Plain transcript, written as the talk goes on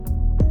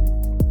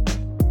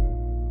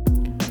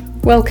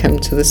Welcome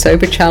to the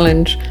Sober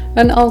Challenge,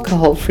 an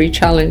alcohol-free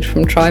challenge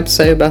from Tribe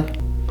Sober.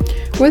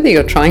 Whether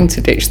you're trying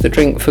to ditch the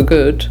drink for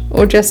good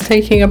or just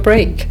taking a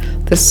break,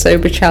 the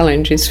Sober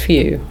Challenge is for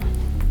you.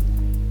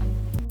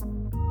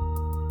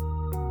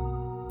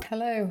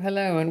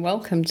 Hello and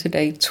welcome to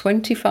day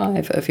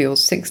 25 of your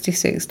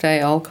 66-day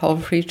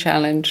alcohol-free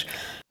challenge.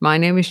 My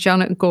name is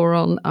Janet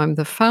Goron. I'm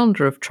the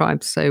founder of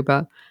Tribe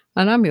Sober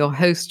and I'm your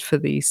host for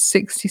these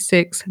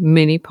 66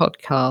 mini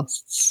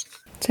podcasts.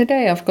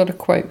 Today I've got a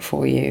quote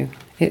for you.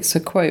 It's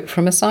a quote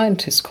from a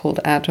scientist called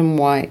Adam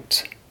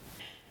White.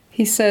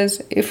 He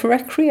says, "If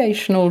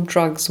recreational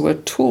drugs were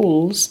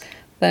tools,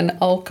 then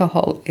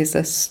alcohol is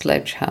a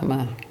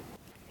sledgehammer."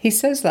 He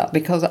says that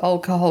because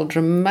alcohol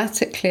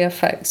dramatically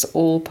affects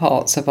all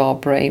parts of our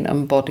brain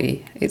and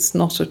body. It's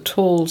not at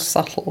all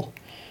subtle.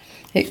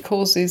 It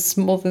causes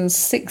more than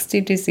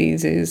 60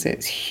 diseases.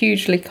 It's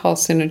hugely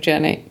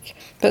carcinogenic.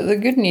 But the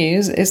good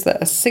news is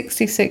that a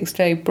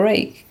 66-day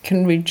break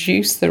can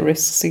reduce the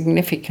risk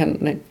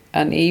significantly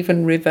and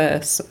even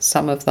reverse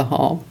some of the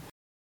harm.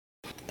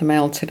 The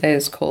mail today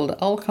is called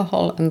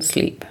Alcohol and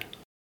Sleep.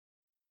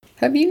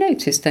 Have you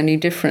noticed any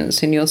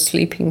difference in your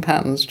sleeping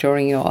patterns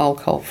during your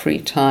alcohol-free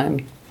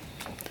time?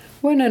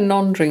 When a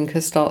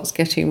non-drinker starts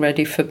getting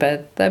ready for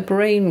bed, their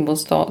brain will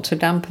start to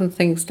dampen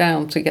things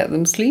down to get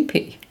them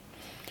sleepy.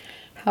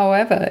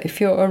 However,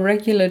 if you're a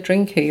regular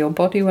drinker, your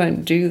body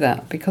won't do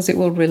that because it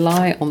will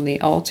rely on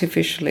the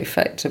artificial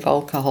effect of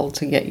alcohol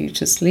to get you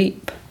to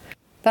sleep.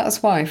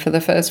 That's why for the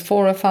first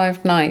 4 or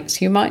 5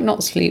 nights, you might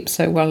not sleep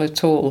so well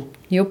at all.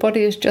 Your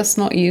body is just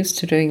not used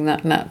to doing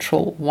that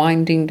natural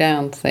winding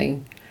down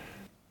thing.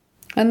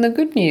 And the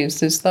good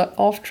news is that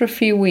after a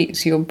few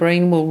weeks, your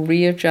brain will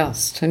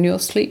readjust and your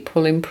sleep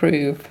will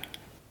improve.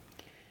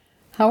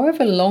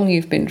 However long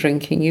you've been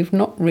drinking, you've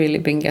not really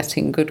been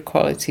getting good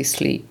quality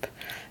sleep.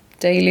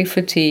 Daily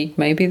fatigue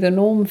may be the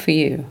norm for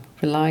you,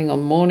 relying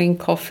on morning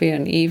coffee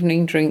and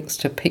evening drinks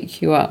to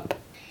pick you up.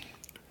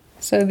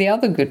 So the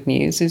other good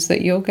news is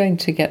that you're going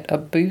to get a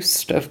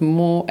boost of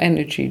more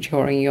energy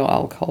during your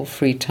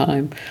alcohol-free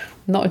time,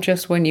 not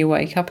just when you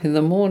wake up in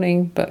the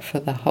morning, but for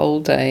the whole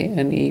day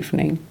and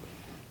evening.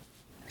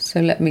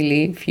 So let me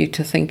leave you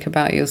to think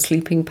about your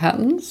sleeping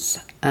patterns,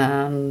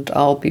 and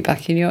I'll be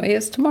back in your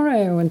ears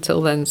tomorrow. Until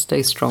then,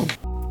 stay strong.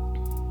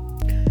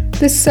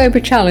 This Sober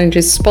Challenge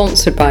is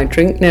sponsored by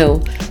Drink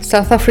Nil,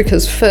 South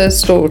Africa's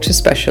first store to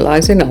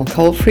specialise in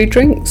alcohol-free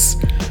drinks.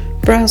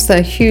 Browse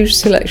their huge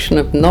selection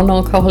of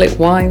non-alcoholic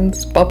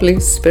wines,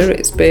 bubblies,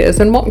 spirits,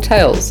 beers and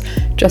mocktails.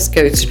 Just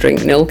go to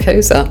Drink Nil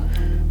Koza.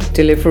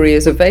 Delivery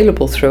is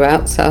available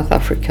throughout South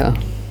Africa.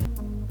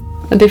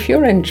 And if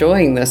you're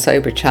enjoying the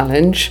Sober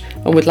Challenge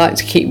and would like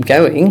to keep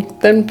going,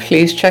 then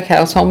please check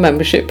out our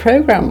membership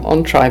programme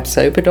on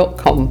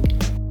tribesober.com.